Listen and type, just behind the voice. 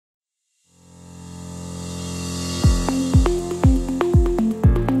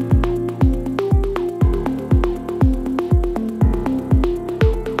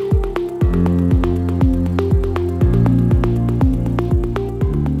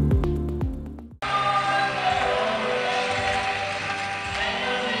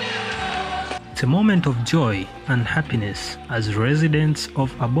It's a moment of joy and happiness as residents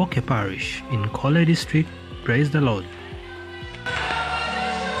of Apac Parish in Kole District praise the Lord.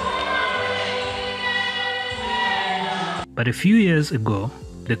 But a few years ago,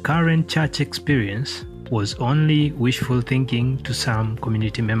 the current church experience was only wishful thinking to some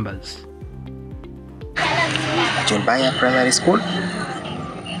community members. Julbaya Primary School,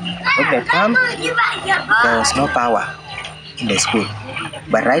 when they come, there was no power in the school.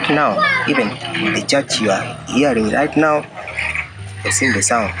 But right now, even the church you are hearing right now, you see the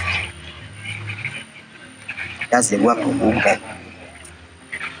sound. That's the work of WOUGNET.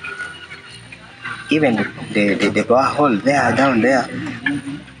 Even the power hall there, down there,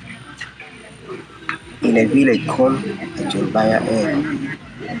 in a village called Julbaya,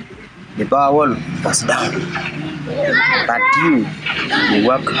 the power wall was down. But you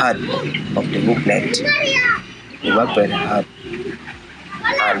work hard of the WOUGNET. You work very hard.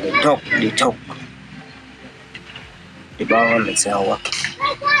 And they talk. The power wall is now working.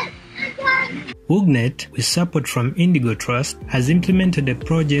 WOUGNET, with support from Indigo Trust, has implemented a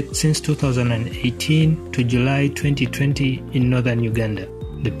project since 2018 to July 2020 in Northern Uganda.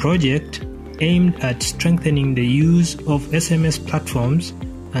 The project, aimed at strengthening the use of SMS platforms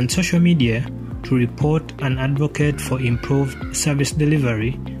and social media to report and advocate for improved service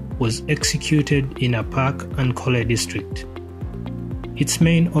delivery, was executed in Apac and Kole District. Its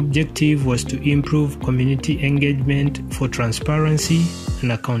main objective was to improve community engagement for transparency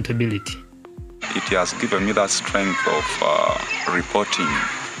and accountability. It has given me that strength of reporting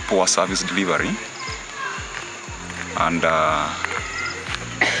poor service delivery, and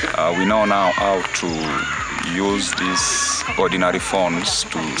we know now how to use these ordinary phones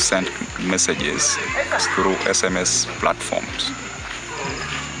to send messages through SMS platforms.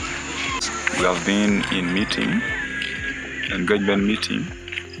 We have been in engagement meeting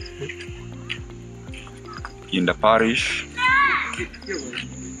in the parish,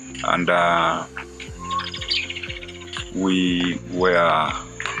 and we were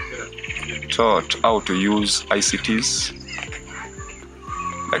taught how to use ICTs,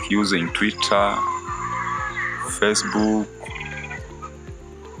 like using Twitter, Facebook,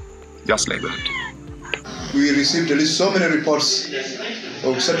 just like that. We received at least so many reports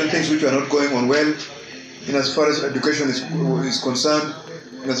of certain things which are not going on well, in as far as education is concerned,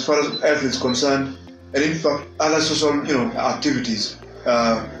 in as far as health is concerned, and in fact other social activities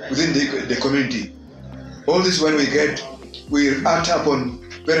within the community. All this when we act upon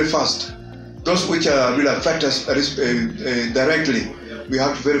very fast. Those which will affect us directly, we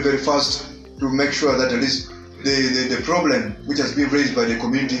have to very fast to make sure that at least the problem which has been raised by the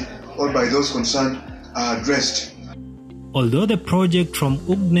community or by those concerned are addressed. Although the project from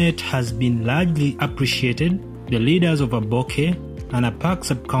WOUGNET has been largely appreciated, the leaders of Apac and Apac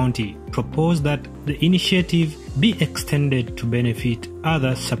sub-county proposed that the initiative be extended to benefit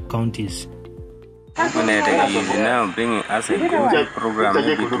other sub-counties. WOUGNET is now bringing us a good program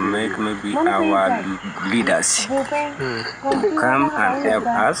maybe to make our leaders to come and help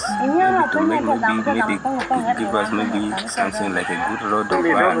us, maybe to make maybe give us maybe something like a good road of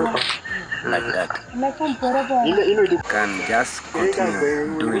land, like that. Can just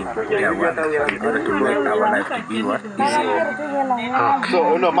continue doing their work in order to make our life to be what easy.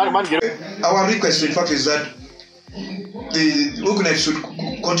 Our request in fact is that the WOUGNET should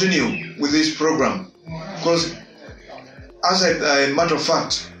continue with this program, because as a matter of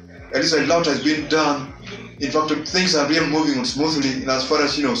fact, at least a lot has been done. In fact, things are really moving on smoothly as far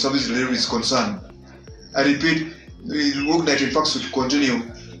as service delivery is concerned. I repeat, the WOUGNET in fact should continue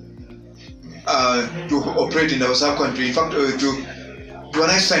to operate in our sub-country. In fact, to an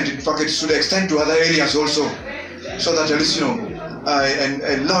extent, in fact, it should extend to other areas also, so that at least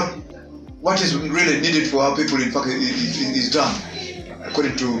a lot what is really needed for our people in fact is done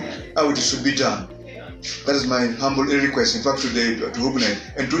according to how it should be done. That is my humble request in fact to WOUGNET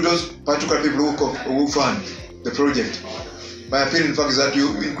and to those particular people who fund the project. My appeal in fact is that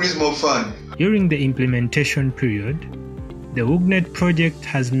you increase more fund. During the implementation period, the WOUGNET project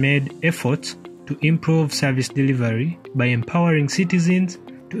has made efforts to improve service delivery by empowering citizens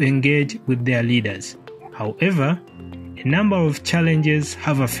to engage with their leaders. However, a number of challenges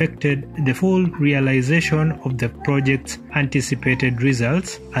have affected the full realization of the project's anticipated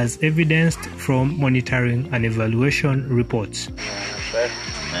results, as evidenced from monitoring and evaluation reports.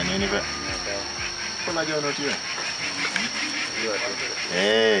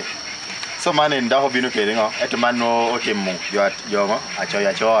 So man in daho binu kering eto mano okemu yo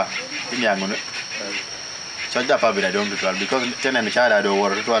acho ini angono choja pa bila dom ritual because tena ni chara do war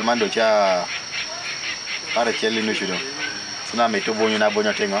ritual mando cha para cheli no shudo suna meto bonyo na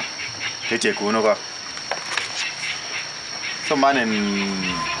bonyo tengo Tete kuno ko. So man in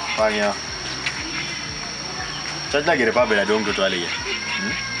Panya. Chaja get a babela don't go to Ali.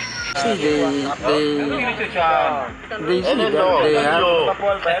 See, they see that they have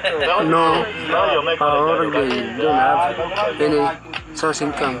no power, they don't have any source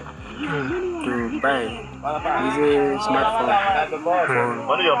income to buy this smartphone for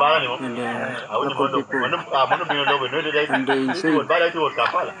and local people. And they say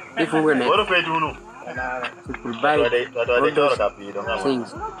if WOUGNET people buy all those things,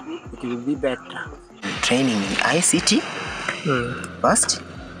 it will be better. Training in ICT. First,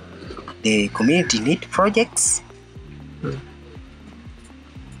 the community need projects.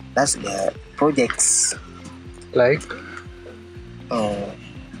 That's the projects Like?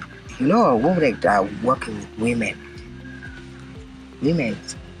 WOUGNET are working with women. Women,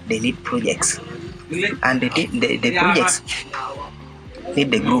 they need projects. And the projects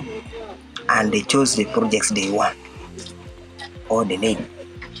need the group. And they chose the projects they want. Or they need.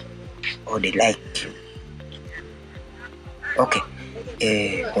 Or they like. Okay.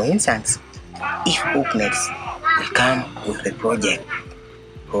 For instance, if WOUGNET will come with a project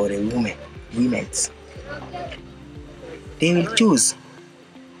for the women's, they will choose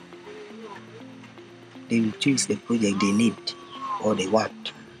the project they need or they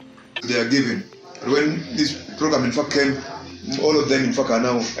want. They are given. When this program in fact came, all of them in fact are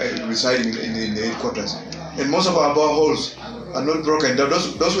now residing in the headquarters. And most of our boreholes are not broken down.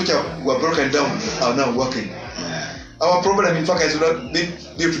 Those which were broken down are now working. Our problem, in fact, has not been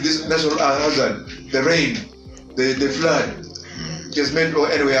due to this natural hazard, the rain, the flood. It has made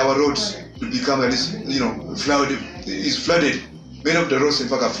anyway our roads to become flooded. It's flooded. Many of the roads, in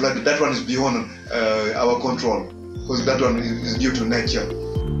fact, are flooded. That one is beyond our control because that one is due to nature.